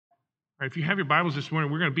All right, if you have your Bibles this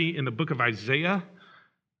morning, we're going to be in the book of Isaiah,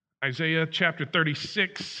 Isaiah chapter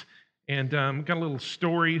 36, and got a little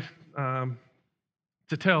story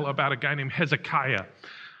to tell about a guy named Hezekiah.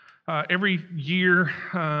 Every year,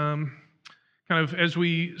 kind of as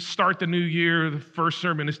we start the new year, the first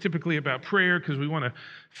sermon is typically about prayer because we want to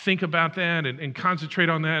think about that and concentrate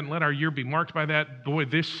on that and let our year be marked by that. Boy,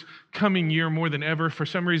 this coming year more than ever, for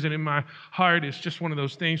some reason in my heart, it's just one of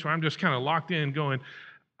those things where I'm just kind of locked in going,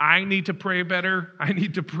 I need to pray better. I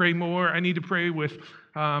need to pray more. I need to pray with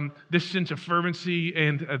this sense of fervency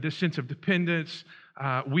and this sense of dependence.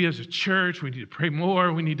 We as a church, we need to pray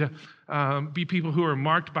more. We need to be people who are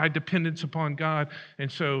marked by dependence upon God.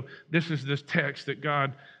 And so this is this text that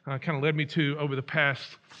God kind of led me to over the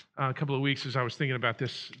past couple of weeks as I was thinking about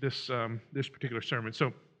this particular sermon.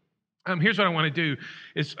 So here's what I want to do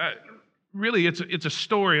is really, it's a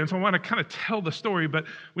story, and so I want to kind of tell the story, but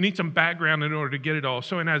we need some background in order to get it all.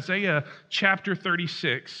 So in Isaiah chapter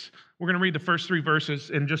 36, we're going to read the first 3 verses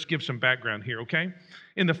and just give some background here, okay?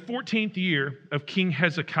 In the 14th year of King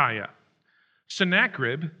Hezekiah,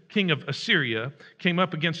 Sennacherib, king of Assyria, came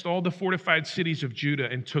up against all the fortified cities of Judah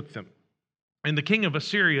and took them. And the king of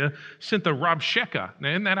Assyria sent the Rabshakeh. Now,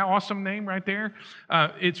 isn't that an awesome name right there?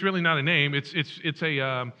 It's really not a name. It's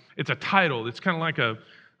a title. It's kind of like a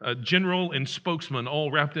general and spokesman all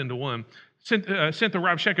wrapped into one, sent the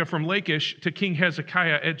Rabshakeh from Lachish to King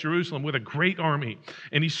Hezekiah at Jerusalem with a great army.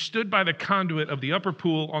 And he stood by the conduit of the upper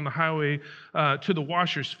pool on the highway to the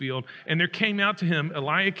washer's field. And there came out to him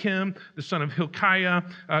Eliakim, the son of Hilkiah,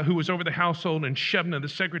 who was over the household, and Shebna, the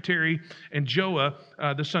secretary, and Joah,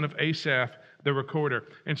 the son of Asaph, the recorder.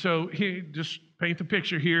 And so he just paint the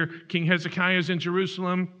picture here. King Hezekiah is in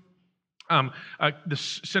Jerusalem. The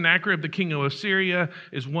Sennacherib, the king of Assyria,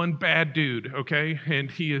 is one bad dude, okay? And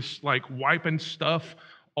he is like wiping stuff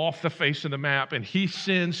off the face of the map. And he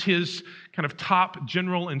sends his kind of top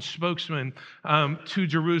general and spokesman to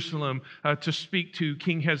Jerusalem to speak to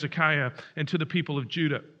King Hezekiah and to the people of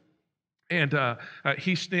Judah. And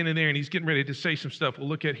he's standing there and he's getting ready to say some stuff we'll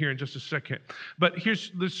look at here in just a second. But here's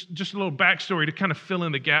this, just a little backstory to kind of fill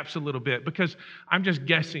in the gaps a little bit, because I'm just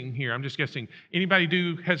guessing here. I'm just guessing. Anybody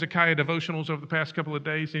do Hezekiah devotionals over the past couple of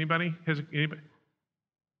days? Anybody? Anybody?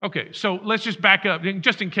 Okay, so let's just back up,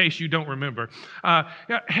 just in case you don't remember.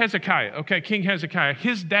 Hezekiah, okay, King Hezekiah,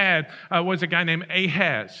 his dad was a guy named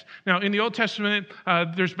Ahaz. Now, in the Old Testament,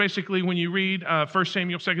 there's basically, when you read 1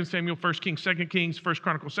 Samuel, 2 Samuel, 1 Kings, 2 Kings, 1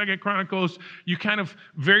 Chronicles, 2 Chronicles, you kind of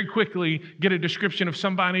very quickly get a description of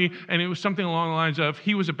somebody, and it was something along the lines of,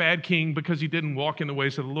 he was a bad king because he didn't walk in the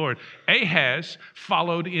ways of the Lord. Ahaz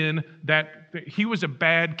followed in that, he was a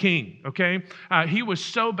bad king, okay? He was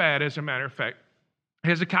so bad, as a matter of fact,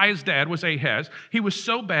 Hezekiah's dad was Ahaz. He was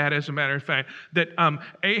so bad, as a matter of fact, that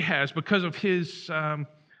Ahaz, because of his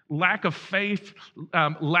lack of faith,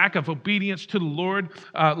 lack of obedience to the Lord,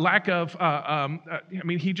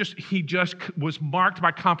 he just was marked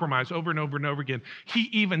by compromise over and over and over again. He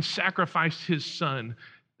even sacrificed his son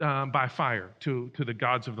by fire to the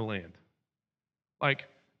gods of the land. Like,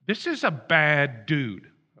 this is a bad dude,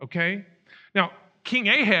 okay? Now, King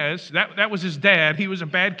Ahaz, that was his dad. He was a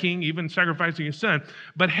bad king, even sacrificing his son.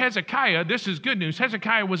 But Hezekiah, this is good news.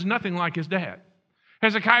 Hezekiah was nothing like his dad.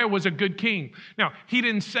 Hezekiah was a good king. Now, he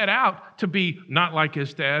didn't set out to be not like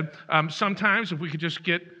his dad. Sometimes, if we could just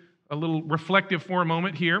get a little reflective for a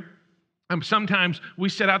moment here, sometimes we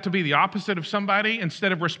set out to be the opposite of somebody.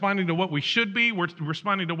 Instead of responding to what we should be, we're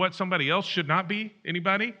responding to what somebody else should not be.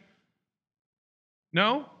 Anybody?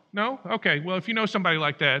 No? No? Okay, well, if you know somebody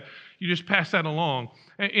like that, you just pass that along.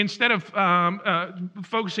 Instead of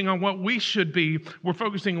focusing on what we should be, we're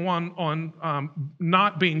focusing on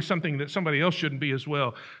not being something that somebody else shouldn't be as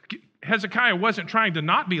well. Hezekiah wasn't trying to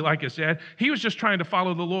not be like his dad. He was just trying to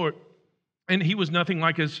follow the Lord. And he was nothing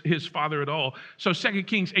like his father at all. So 2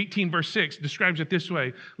 Kings 18, verse 6 describes it this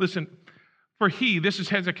way. Listen, this is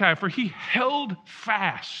Hezekiah, for he held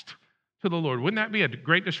fast to the Lord. Wouldn't that be a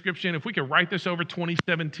great description if we could write this over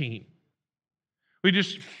 2017? We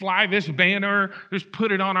just fly this banner, just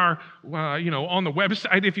put it on our, on the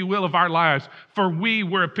website, if you will, of our lives. For we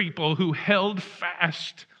were a people who held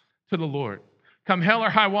fast to the Lord. Come hell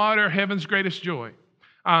or high water, heaven's greatest joy.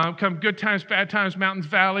 Come good times, bad times, mountains,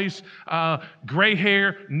 valleys, gray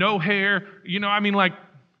hair, no hair.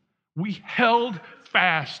 We held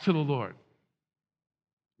fast to the Lord.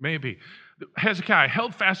 Maybe. Hezekiah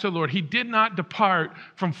held fast to the Lord. He did not depart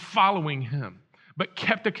from following him, but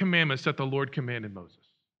kept the commandments that the Lord commanded Moses.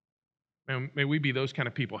 And may we be those kind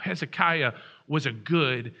of people. Hezekiah was a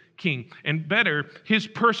good king. And better, his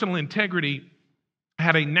personal integrity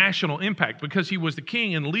had a national impact because he was the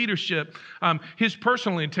king and leadership. His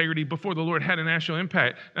personal integrity before the Lord had a national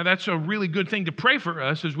impact. Now, that's a really good thing to pray for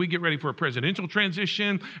us as we get ready for a presidential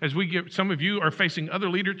transition, as some of you are facing other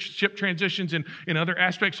leadership transitions in other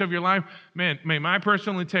aspects of your life. Man, may my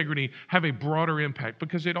personal integrity have a broader impact,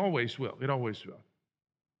 because it always will. It always will.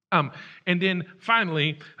 And then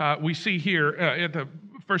finally, we see here at the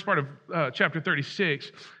first part of chapter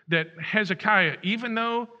 36 that Hezekiah, even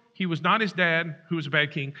though he was not his dad, who was a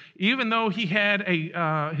bad king, even though he had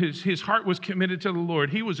his heart was committed to the Lord,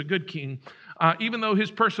 he was a good king. Even though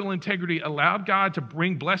his personal integrity allowed God to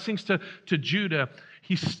bring blessings to Judah,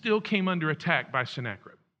 he still came under attack by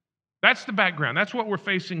Sennacherib. That's the background. That's what we're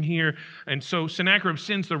facing here. And so Sennacherib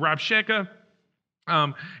sends the Rabshakeh,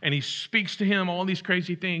 and he speaks to him all these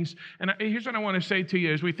crazy things. And here's what I want to say to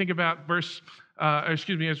you as we think about as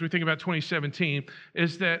we think about 2017,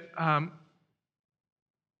 is that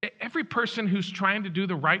every person who's trying to do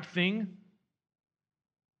the right thing,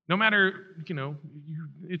 no matter,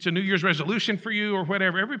 it's a New Year's resolution for you or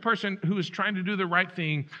whatever, every person who is trying to do the right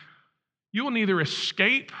thing, you will neither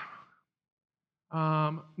escape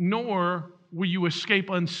nor will you escape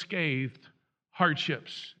unscathed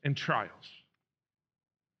hardships and trials.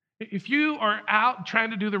 If you are out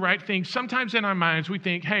trying to do the right thing, sometimes in our minds we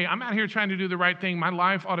think, hey, I'm out here trying to do the right thing. My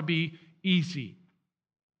life ought to be easy.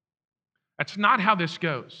 That's not how this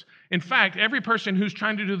goes. In fact, every person who's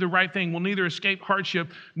trying to do the right thing will neither escape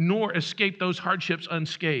hardship nor escape those hardships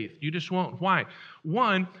unscathed. You just won't. Why?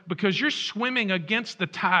 One, because you're swimming against the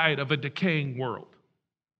tide of a decaying world.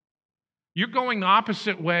 You're going the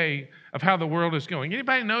opposite way of how the world is going.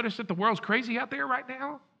 Anybody notice that the world's crazy out there right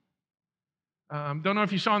now? Don't know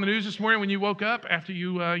if you saw in the news this morning when you woke up after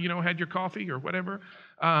you had your coffee or whatever.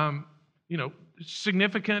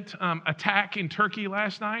 Significant attack in Turkey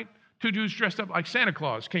last night. 2 dudes dressed up like Santa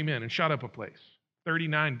Claus came in and shot up a place.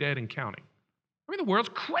 39 dead and counting. I mean, the world's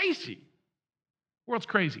crazy. The world's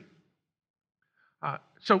crazy.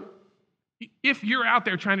 So if you're out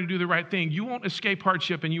there trying to do the right thing, you won't escape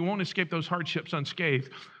hardship, and you won't escape those hardships unscathed.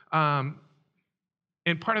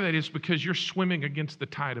 And part of that is because you're swimming against the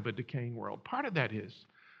tide of a decaying world. Part of that is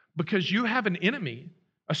because you have an enemy,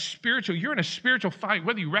 you're in a spiritual fight,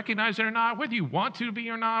 whether you recognize it or not, whether you want to be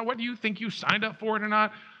or not, whether you think you signed up for it or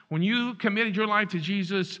not. When you committed your life to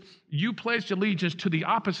Jesus, you pledged allegiance to the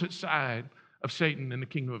opposite side of Satan and the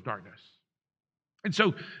kingdom of darkness. And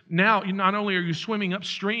so now, not only are you swimming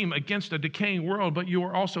upstream against a decaying world, but you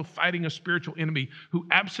are also fighting a spiritual enemy who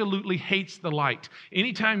absolutely hates the light.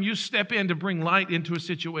 Anytime you step in to bring light into a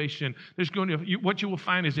situation, what you will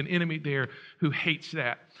find is an enemy there who hates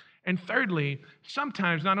that. And thirdly,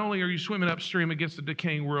 sometimes not only are you swimming upstream against the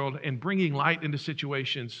decaying world and bringing light into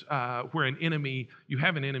situations where you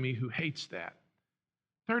have an enemy who hates that.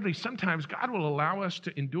 Thirdly, sometimes God will allow us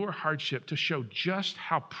to endure hardship to show just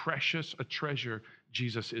how precious a treasure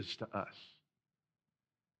Jesus is to us.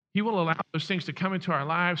 He will allow those things to come into our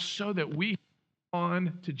lives so that we hold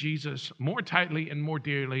on to Jesus more tightly and more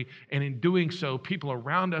dearly. And in doing so, people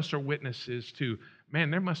around us are witnesses to,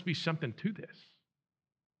 man, there must be something to this.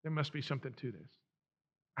 There must be something to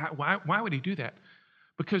this. Why would he do that?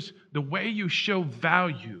 Because the way you show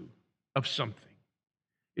value of something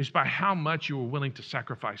is by how much you are willing to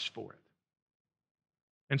sacrifice for it.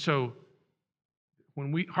 And so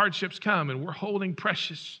when hardships come and we're holding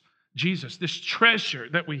precious Jesus, this treasure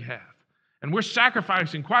that we have, and we're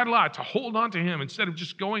sacrificing quite a lot to hold on to him instead of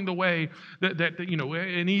just going the way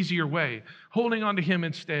an easier way, holding on to him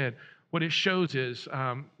instead, what it shows is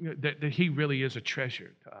that he really is a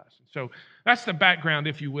treasure to us. So that's the background,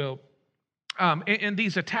 if you will. And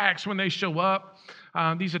these attacks, when they show up,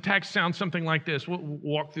 these attacks sound something like this. We'll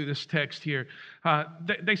walk through this text here.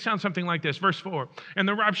 They sound something like this. Verse 4, and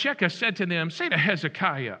the Rabshakeh said to them, say to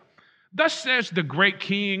Hezekiah, thus says the great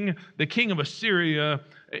king, the king of Assyria.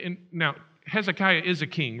 And now, Hezekiah is a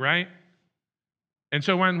king, right? And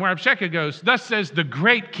so when Rabshakeh goes, thus says the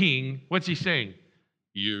great king, what's he saying?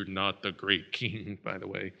 You're not the great king, by the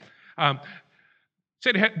way.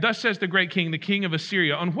 Thus says the great king, the king of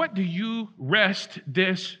Assyria, on what do you rest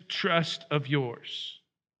this trust of yours?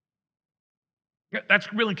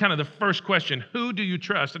 That's really kind of the first question. Who do you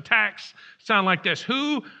trust? Attacks sound like this.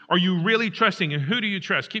 Who are you really trusting, and who do you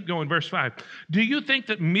trust? Keep going, verse 5. Do you think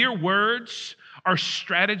that mere words are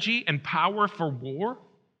strategy and power for war?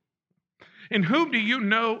 In whom do you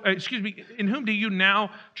now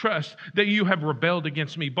trust that you have rebelled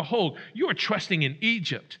against me? Behold, you are trusting in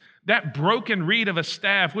Egypt, that broken reed of a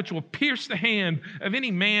staff which will pierce the hand of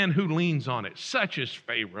any man who leans on it, such as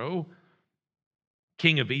Pharaoh,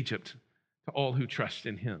 king of Egypt, to all who trust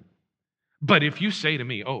in him. But if you say to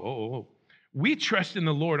me, We trust in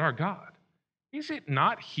the Lord our God. Is it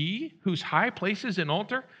not he whose high places and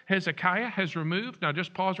altar Hezekiah has removed? Now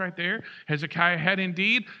just pause right there. Hezekiah had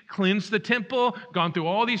indeed cleansed the temple, gone through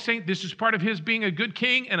all these things. This is part of his being a good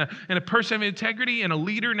king and a person of integrity and a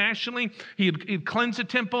leader nationally. He'd cleansed the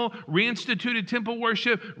temple, reinstituted temple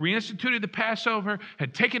worship, reinstituted the Passover,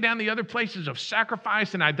 had taken down the other places of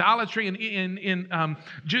sacrifice and idolatry in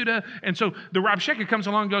Judah. And so the Rabshakeh comes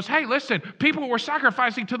along and goes, hey, listen, people were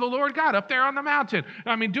sacrificing to the Lord God up there on the mountain.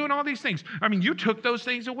 Doing all these things. You took those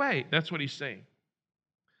things away. That's what he's saying.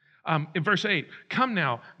 In verse 8, come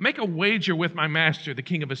now, make a wager with my master, the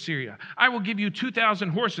king of Assyria. I will give you 2,000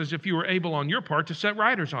 horses if you are able on your part to set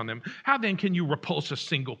riders on them. How then can you repulse a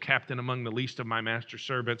single captain among the least of my master's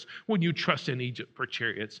servants when you trust in Egypt for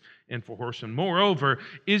chariots and for horsemen? Moreover,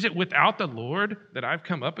 is it without the Lord that I've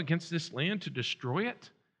come up against this land to destroy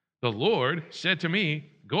it? The Lord said to me,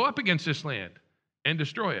 go up against this land and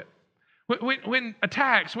destroy it. When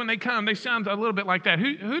attacks, when they come, they sound a little bit like that.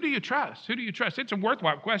 Who do you trust? Who do you trust? It's a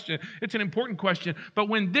worthwhile question. It's an important question. But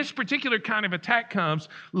when this particular kind of attack comes,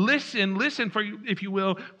 listen for, if you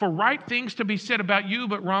will, for right things to be said about you,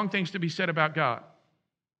 but wrong things to be said about God.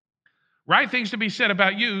 Right things to be said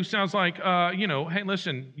about you sounds like, hey,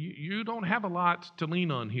 listen, you don't have a lot to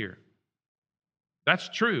lean on here. That's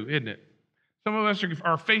true, isn't it? Some of us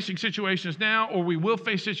are facing situations now, or we will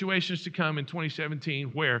face situations to come in 2017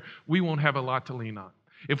 where we won't have a lot to lean on.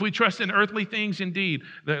 If we trust in earthly things, indeed,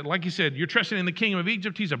 like you said, you're trusting in the king of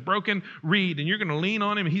Egypt, he's a broken reed, and you're going to lean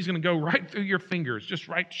on him, and he's going to go right through your fingers, just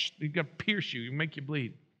right, he's going to pierce you, make you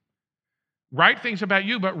bleed. Right things about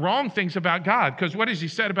you, but wrong things about God. Because what has he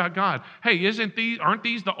said about God? Hey, aren't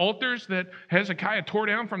these the altars that Hezekiah tore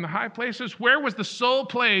down from the high places? Where was the sole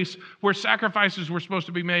place where sacrifices were supposed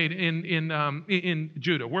to be made in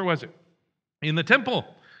Judah? Where was it? In the temple.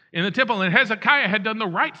 In the temple. And Hezekiah had done the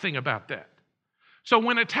right thing about that. So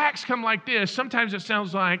when attacks come like this, sometimes it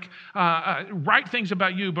sounds like right things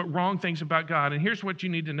about you, but wrong things about God. And here's what you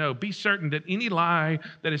need to know. Be certain that any lie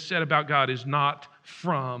that is said about God is not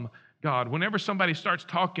from God. Whenever somebody starts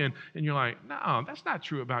talking and you're like, no, that's not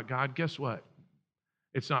true about God, guess what?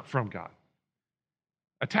 It's not from God.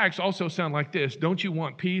 Attacks also sound like this. Don't you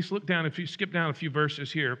want peace? Look down, if you skip down a few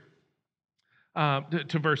verses here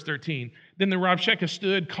to verse 13. Then the Rabshakeh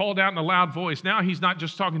stood, called out in a loud voice. Now he's not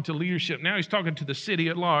just talking to leadership. Now he's talking to the city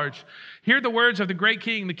at large. Hear the words of the great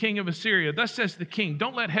king, the king of Assyria. Thus says the king,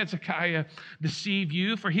 don't let Hezekiah deceive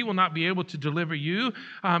you, for he will not be able to deliver you.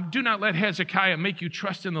 Do not let Hezekiah make you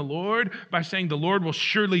trust in the Lord by saying the Lord will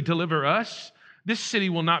surely deliver us. This city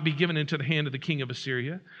will not be given into the hand of the king of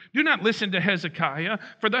Assyria. Do not listen to Hezekiah,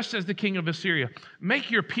 for thus says the king of Assyria, make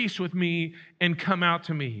your peace with me and come out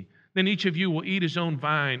to me. Then each of you will eat his own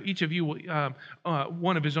vine, each of you will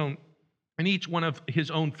one of his own, and each one of his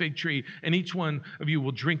own fig tree, and each one of you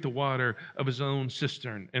will drink the water of his own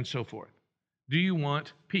cistern, and so forth. Do you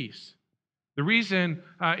want peace? The reason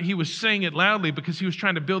he was saying it loudly because he was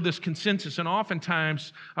trying to build this consensus. And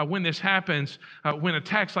oftentimes when this happens, when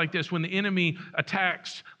attacks like this, when the enemy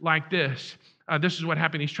attacks like this, this is what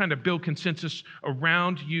happened. He's trying to build consensus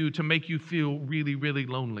around you to make you feel really, really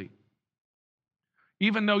lonely.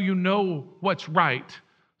 Even though you know what's right,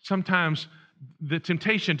 sometimes the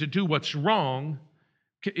temptation to do what's wrong,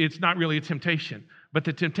 it's not really a temptation. But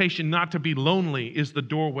the temptation not to be lonely is the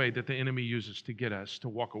doorway that the enemy uses to get us to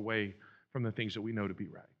walk away from the things that we know to be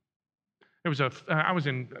right. I was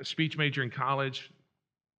in a speech major in college,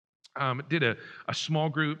 did a small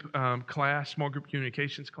group class, small group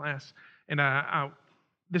communications class, and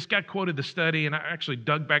this guy quoted the study, and I actually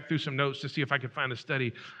dug back through some notes to see if I could find a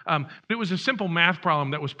study. But it was a simple math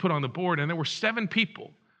problem that was put on the board, and there were 7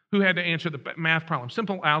 people who had to answer the math problem,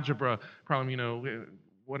 simple algebra problem,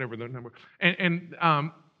 whatever the number. And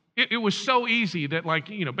it was so easy that,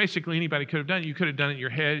 basically anybody could have done it. You could have done it in your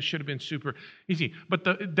head. It should have been super easy. But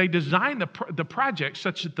they designed the project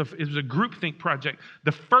such that it was a groupthink project.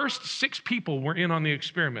 The first 6 people were in on the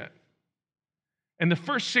experiment. And the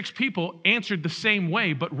first 6 people answered the same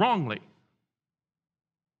way, but wrongly.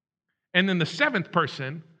 And then the 7th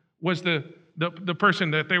person was the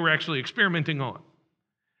person that they were actually experimenting on.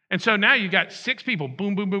 And so now you got 6 people,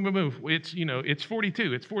 boom, boom, boom, boom, boom. It's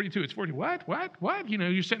 42, it's 42, it's 40. What?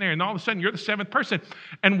 You're sitting there, and all of a sudden you're the 7th person.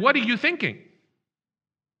 And what are you thinking?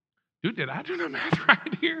 Dude, did I do the math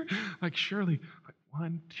right here? Surely,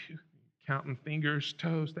 1, 2. Counting fingers,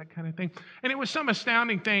 toes, that kind of thing. And it was some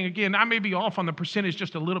astounding thing. Again, I may be off on the percentage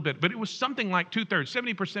just a little bit, but it was something like 2/3,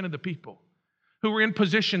 70% of the people who were in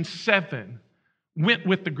position 7 went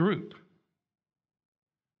with the group.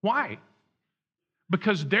 Why?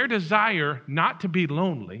 Because their desire not to be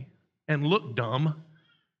lonely and look dumb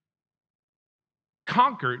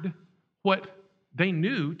conquered what they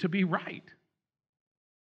knew to be right.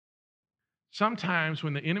 Sometimes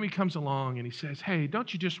when the enemy comes along and he says, hey,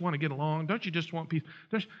 don't you just want to get along? Don't you just want peace?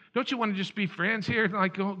 Don't you want to just be friends here?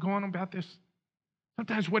 Like, go on about this.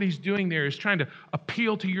 Sometimes what he's doing there is trying to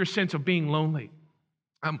appeal to your sense of being lonely.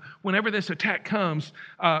 Whenever this attack comes,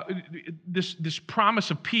 this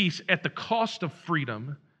promise of peace at the cost of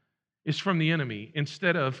freedom is from the enemy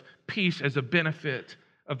instead of peace as a benefit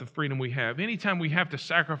of the freedom we have. Anytime we have to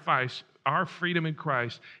sacrifice our freedom in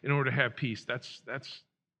Christ in order to have peace, that's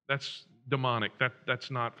demonic.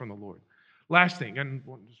 That's not from the Lord. Last thing, and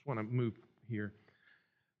I just want to move here.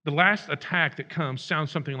 The last attack that comes sounds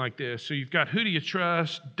something like this. So you've got, who do you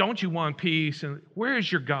trust? Don't you want peace? And where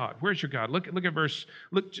is your God? Where's your God? Look at verse,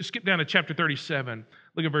 just skip down to chapter 37.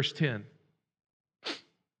 Look at verse 10.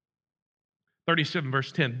 37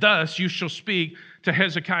 verse 10. Thus you shall speak to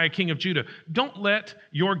Hezekiah, king of Judah. Don't let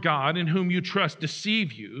your God in whom you trust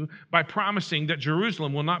deceive you by promising that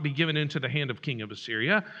Jerusalem will not be given into the hand of king of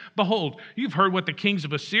Assyria. Behold, you've heard what the kings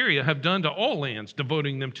of Assyria have done to all lands,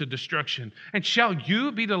 devoting them to destruction. And shall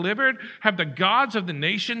you be delivered? Have the gods of the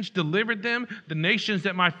nations delivered them? The nations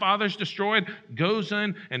that my fathers destroyed,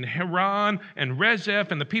 Gozan and Haran and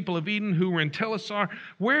Rezeph and the people of Eden who were in Telassar.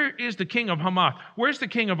 Where is the king of Hamath? Where's the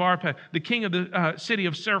king of Arpad? The king of the city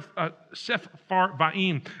of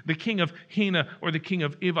Sepharvaim, the king of Hena, or the king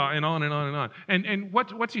of Ivah, and on and on and on. And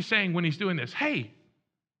what's he saying when he's doing this? Hey,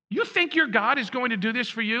 you think your God is going to do this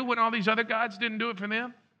for you when all these other gods didn't do it for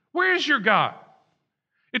them? Where is your God?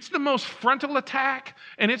 It's the most frontal attack,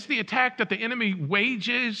 and it's the attack that the enemy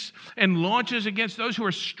wages and launches against those who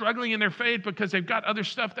are struggling in their faith because they've got other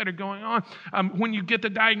stuff that are going on. When you get the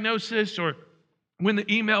diagnosis, or when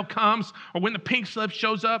the email comes, or when the pink slip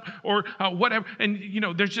shows up, or whatever, and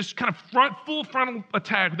there's just kind of full frontal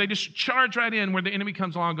attack. They just charge right in where the enemy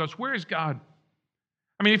comes along and goes, where is God?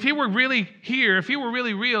 I mean, if he were really here, if he were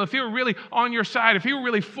really real, if he were really on your side, if he were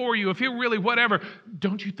really for you, if he were really whatever,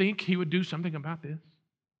 don't you think he would do something about this?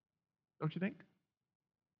 Don't you think?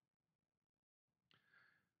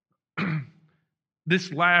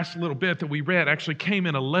 This last little bit that we read actually came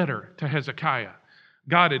in a letter to Hezekiah.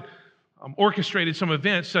 God had orchestrated some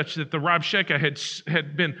events such that the Rabshakeh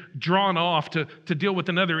had been drawn off to deal with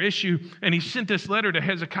another issue, and he sent this letter to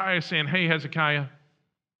Hezekiah saying, hey, Hezekiah,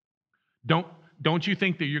 don't you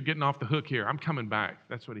think that you're getting off the hook here? I'm coming back.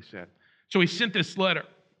 That's what he said. So he sent this letter.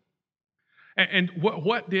 And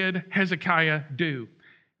what did Hezekiah do?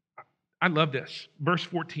 I love this. Verse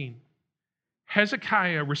 14.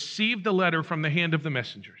 Hezekiah received the letter from the hand of the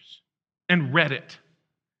messengers and read it.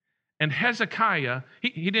 And Hezekiah,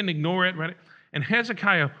 he didn't ignore it, read it. And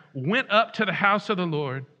Hezekiah went up to the house of the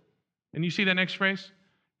Lord. And you see that next phrase?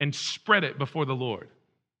 And spread it before the Lord.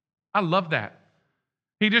 I love that.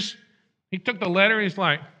 He took the letter and he's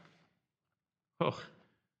like, oh,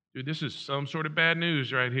 dude, this is some sort of bad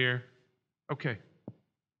news right here. Okay.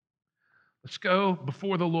 Let's go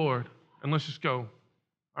before the Lord and let's just go,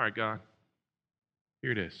 all right, God,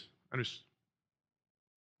 here it is. I'm just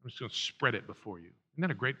going to spread it before you. Isn't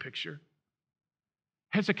that a great picture?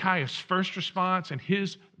 Hezekiah's first response and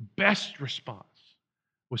his best response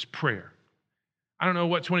was prayer. I don't know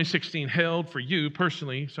what 2016 held for you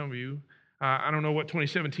personally, some of you. I don't know what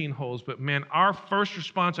 2017 holds, but man, our first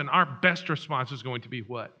response and our best response is going to be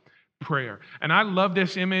what? Prayer. And I love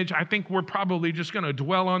this image. I think we're probably just going to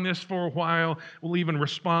dwell on this for a while. We'll even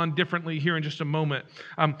respond differently here in just a moment.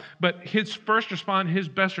 But his first response, his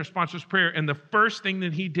best response was prayer. And the first thing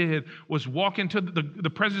that he did was walk into the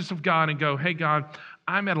presence of God and go, hey, God,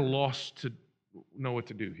 I'm at a loss to know what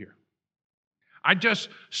to do here. I just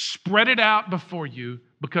spread it out before you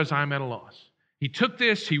because I'm at a loss. He took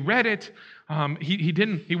this, he read it.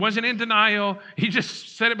 He wasn't in denial. He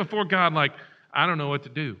just said it before God like, I don't know what to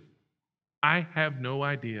do. I have no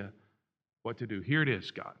idea what to do. Here it is,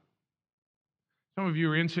 God. Some of you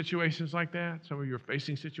are in situations like that. Some of you are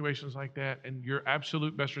facing situations like that. And your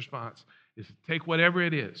absolute best response is to take whatever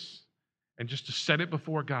it is and just to set it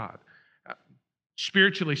before God.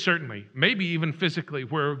 Spiritually, certainly, maybe even physically,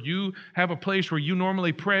 where you have a place where you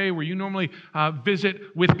normally pray, where you normally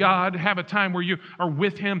visit with God, have a time where you are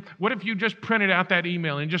with Him. What if you just printed out that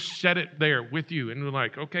email and just set it there with you and you're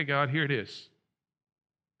like, okay, God, here it is.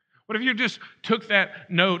 What if you just took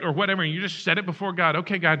that note or whatever and you just set it before God?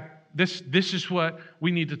 Okay, God, this is what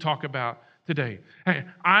we need to talk about today. Hey,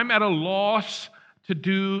 I'm at a loss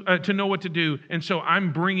to know what to do, and so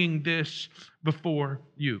I'm bringing this before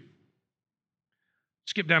you.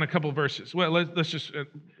 Skip down a couple of verses. Well, let's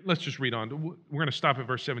just read on. We're going to stop at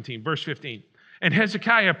verse 17. Verse 15. And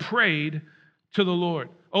Hezekiah prayed to the Lord,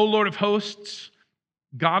 O Lord of hosts,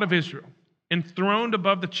 God of Israel, enthroned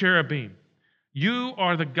above the cherubim. You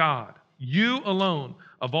are the God, you alone,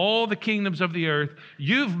 of all the kingdoms of the earth.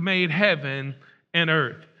 You've made heaven and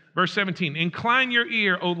earth. Verse 17, incline your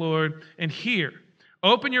ear, O Lord, and hear.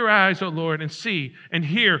 Open your eyes, O Lord, and see, and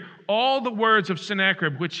hear all the words of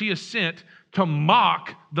Sennacherib, which he has sent to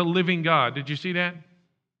mock the living God. Did you see that?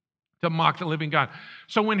 To mock the living God.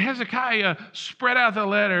 So when Hezekiah spread out the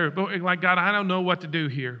letter, like, God, I don't know what to do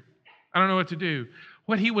here. I don't know what to do.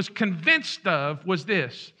 What he was convinced of was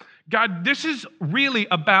this: God, this is really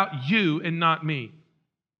about you and not me.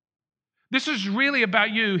 This is really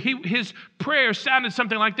about you. His prayer sounded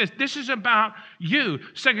something like this. This is about you.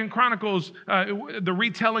 Second Chronicles, the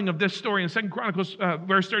retelling of this story in Second Chronicles,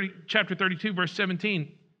 chapter 32, verse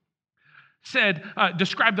 17, said,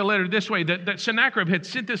 described the letter this way, that Sennacherib had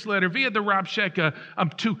sent this letter via the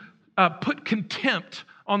Rabshakeh to put contempt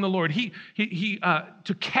on the Lord.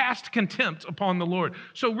 To cast contempt upon the Lord.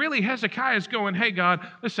 So really Hezekiah is going, hey God,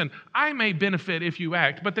 listen, I may benefit if you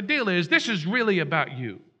act, but the deal is, this is really about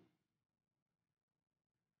you.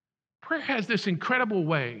 Prayer has this incredible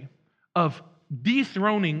way of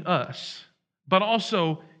dethroning us, but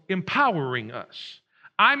also empowering us.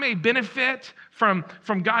 I may benefit from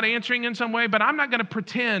God answering in some way, but I'm not going to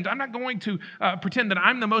pretend. I'm not going to pretend that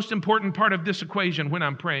I'm the most important part of this equation when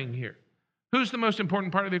I'm praying here. Who's the most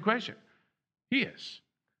important part of the equation? He is.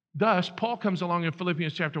 Thus, Paul comes along in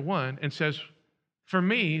Philippians chapter 1 and says, for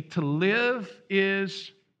me, to live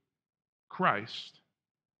is Christ.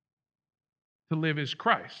 To live is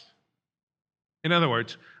Christ. In other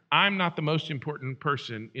words, I'm not the most important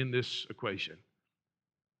person in this equation.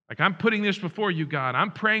 Like, I'm putting this before you, God. I'm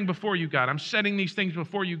praying before you, God. I'm setting these things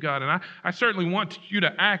before you, God. And I certainly want you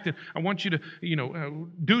to act, and I want you to,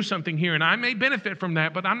 do something here. And I may benefit from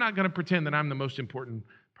that, but I'm not going to pretend that I'm the most important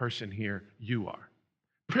person here. You are.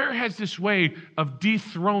 Prayer has this way of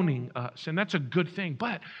dethroning us, and that's a good thing.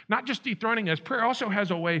 But not just dethroning us, prayer also has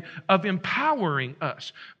a way of empowering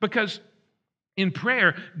us. Because in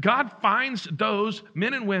prayer, God finds those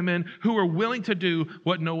men and women who are willing to do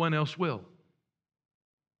what no one else will.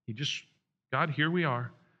 God, here we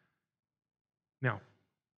are. Now,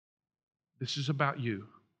 this is about you.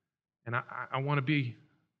 And I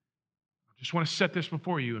just want to set this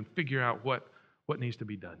before you and figure out what needs to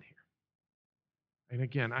be done here. And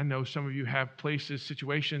again, I know some of you have places,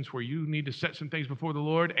 situations where you need to set some things before the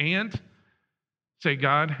Lord and say,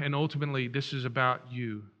 God, and ultimately this is about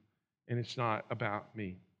you and it's not about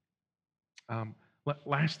me.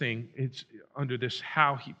 Last thing, it's under this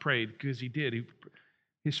how he prayed, because he did.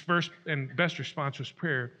 His first and best response was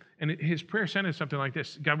prayer. And his prayer sounded something like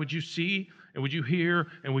this: God, would you see, and would you hear,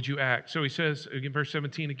 and would you act? So he says, in verse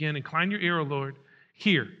 17 again, incline your ear, O Lord,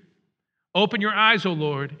 hear. Open your eyes, O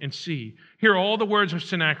Lord, and see. Hear all the words of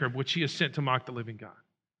Sennacherib, which he has sent to mock the living God.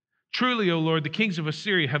 Truly, O Lord, the kings of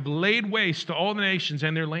Assyria have laid waste to all the nations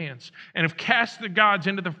and their lands, and have cast the gods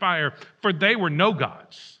into the fire, for they were no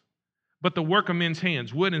gods, but the work of men's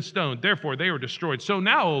hands, wood and stone. Therefore, they were destroyed. So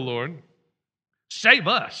now, O Lord, save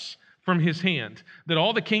us from his hand, that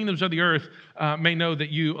all the kingdoms of the earth may know that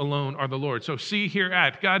you alone are the Lord. So see, hear,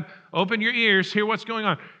 act. God, open your ears, hear what's going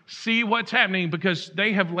on. See what's happening, because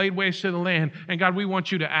they have laid waste to the land. And God, we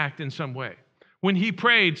want you to act in some way. When he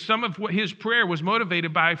prayed, some of what his prayer was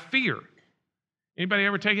motivated by fear. Anybody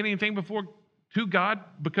ever taken anything before to God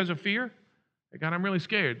because of fear? God, I'm really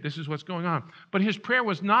scared. This is what's going on. But his prayer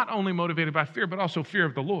was not only motivated by fear, but also fear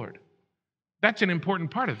of the Lord. That's an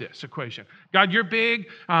important part of this equation. God, you're big.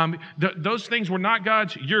 Those things were not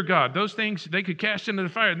gods. You're God. Those things, they could cast into the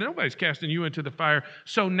fire. Nobody's casting you into the fire.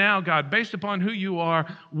 So now, God, based upon who you are,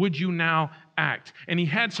 would you now act? And he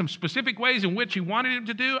had some specific ways in which he wanted him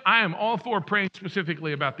to do. I am all for praying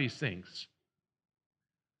specifically about these things.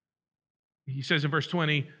 He says in verse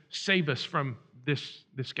 20, save us from this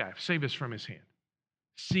guy. Save us from his hand.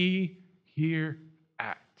 See, hear,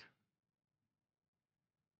 act.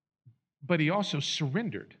 But he also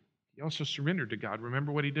surrendered. He also surrendered to God.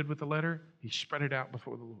 Remember what he did with the letter? He spread it out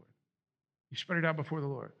before the Lord. He spread it out before the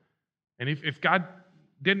Lord. And if God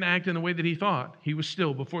didn't act in the way that he thought, he was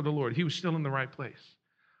still before the Lord. He was still in the right place.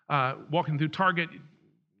 Walking through Target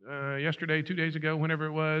yesterday, 2 days ago, whenever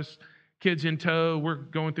it was, kids in tow, we're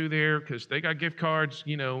going through there because they got gift cards,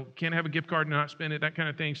 can't have a gift card and not spend it, that kind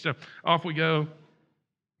of thing. So off we go to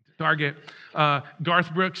Target.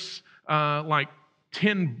 Garth Brooks,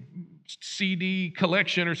 10 CD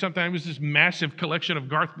collection or something. It was this massive collection of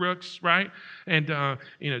Garth Brooks, right? And,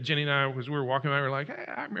 Jenny and I, as we were walking by, we were like, hey,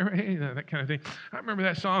 I remember that kind of thing. I remember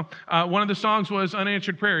that song. One of the songs was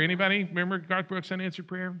Unanswered Prayer. Anybody remember Garth Brooks' Unanswered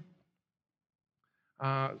Prayer?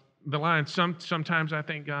 The line, sometimes I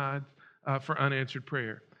thank God for unanswered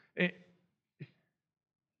prayer.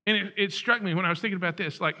 And it struck me when I was thinking about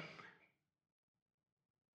this, like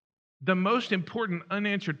the most important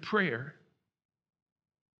unanswered prayer.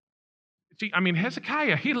 See, I mean,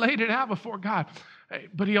 Hezekiah, he laid it out before God,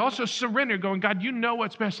 but he also surrendered, going, God, you know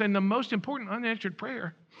what's best. And the most important unanswered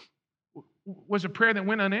prayer was a prayer that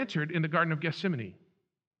went unanswered in the Garden of Gethsemane.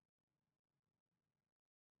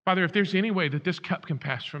 Father, if there's any way that this cup can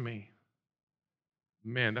pass from me,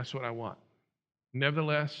 man, that's what I want.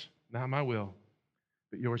 Nevertheless, not my will,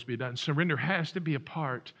 but yours be done. Surrender has to be a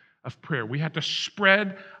part of prayer. We have to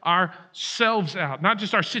spread ourselves out, not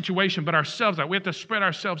just our situation, but ourselves out. We have to spread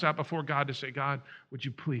ourselves out before God to say, God, would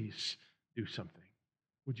you please do something?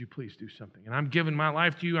 Would you please do something? And I'm giving my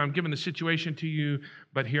life to you. I'm giving the situation to you,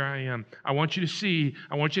 but here I am. I want you to see.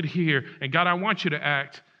 I want you to hear. And God, I want you to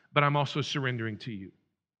act, but I'm also surrendering to you.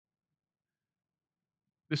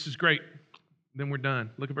 This is great. Then we're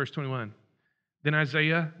done. Look at verse 21. Then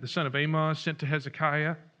Isaiah, the son of Amoz, sent to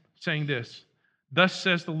Hezekiah, saying this, thus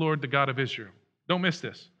says the Lord, the God of Israel. Don't miss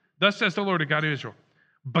this. Thus says the Lord, the God of Israel,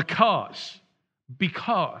 because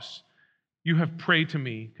you have prayed to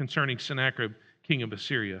me concerning Sennacherib, king of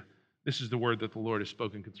Assyria. This is the word that the Lord has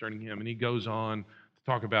spoken concerning him. And he goes on to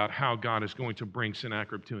talk about how God is going to bring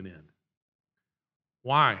Sennacherib to an end.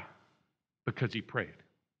 Why? Because he prayed.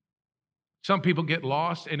 Some people get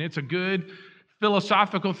lost, and it's a good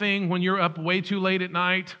philosophical thing when you're up way too late at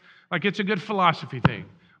night. Like, it's a good philosophy thing.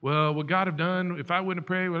 Well, would God have done if I wouldn't have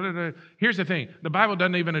prayed? Here's the thing. The Bible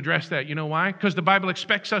doesn't even address that. You know why? Because the Bible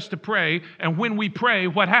expects us to pray, and when we pray,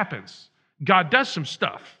 what happens? God does some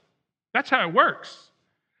stuff. That's how it works.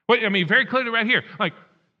 I mean, very clearly right here. Like,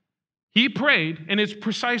 he prayed, and it's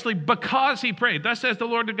precisely because he prayed. Thus says the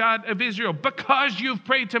Lord, the God of Israel, because you've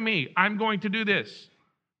prayed to me, I'm going to do this.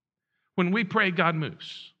 When we pray, God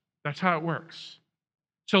moves. That's how it works.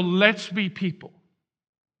 So let's be people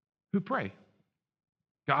who pray.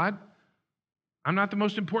 God, I'm not the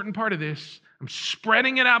most important part of this. I'm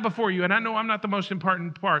spreading it out before you, and I know I'm not the most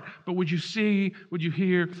important part, but would you see, would you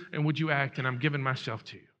hear, and would you act, and I'm giving myself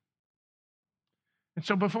to you. And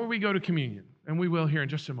so before we go to communion, and we will here in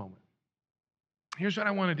just a moment, here's what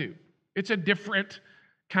I want to do. It's a different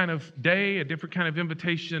kind of day, a different kind of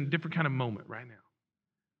invitation, a different kind of moment right now.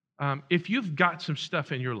 If you've got some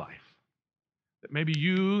stuff in your life that maybe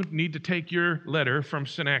you need to take your letter from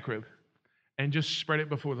Sennacherib and just spread it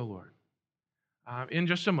before the Lord. In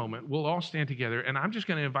just a moment, we'll all stand together, and I'm just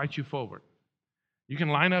going to invite you forward. You can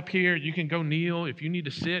line up here. You can go kneel. If you need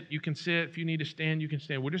to sit, you can sit. If you need to stand, you can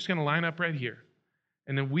stand. We're just going to line up right here,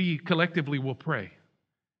 and then we collectively will pray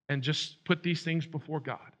and just put these things before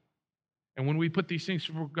God. And when we put these things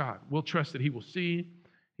before God, we'll trust that he will see,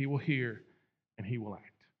 he will hear, and he will act.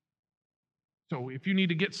 So if you need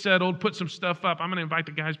to get settled, put some stuff up. I'm going to invite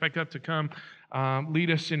the guys back up to come lead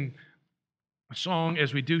us in a song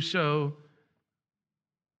as we do so.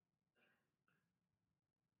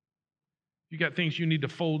 If you got things you need to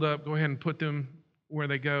fold up, go ahead and put them where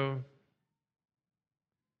they go.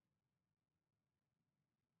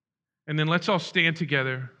 And then let's all stand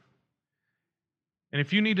together. And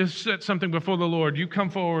if you need to set something before the Lord, you come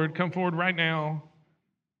forward right now.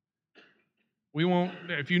 We won't,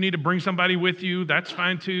 if you need to bring somebody with you, that's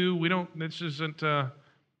fine too. This isn't part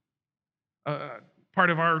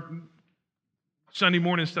of our Sunday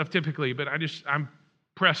morning stuff typically, but I'm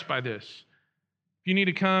pressed by this. If you need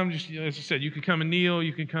to come, just as I said, you can come and kneel,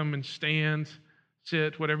 you can come and stand,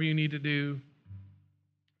 sit, whatever you need to do.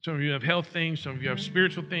 Some of you have health things, some of you have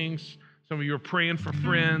spiritual things, some of you are praying for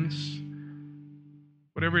friends.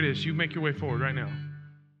 Whatever it is, you make your way forward right now.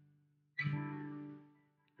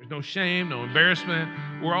 There's no shame, no embarrassment.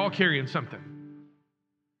 We're all carrying something.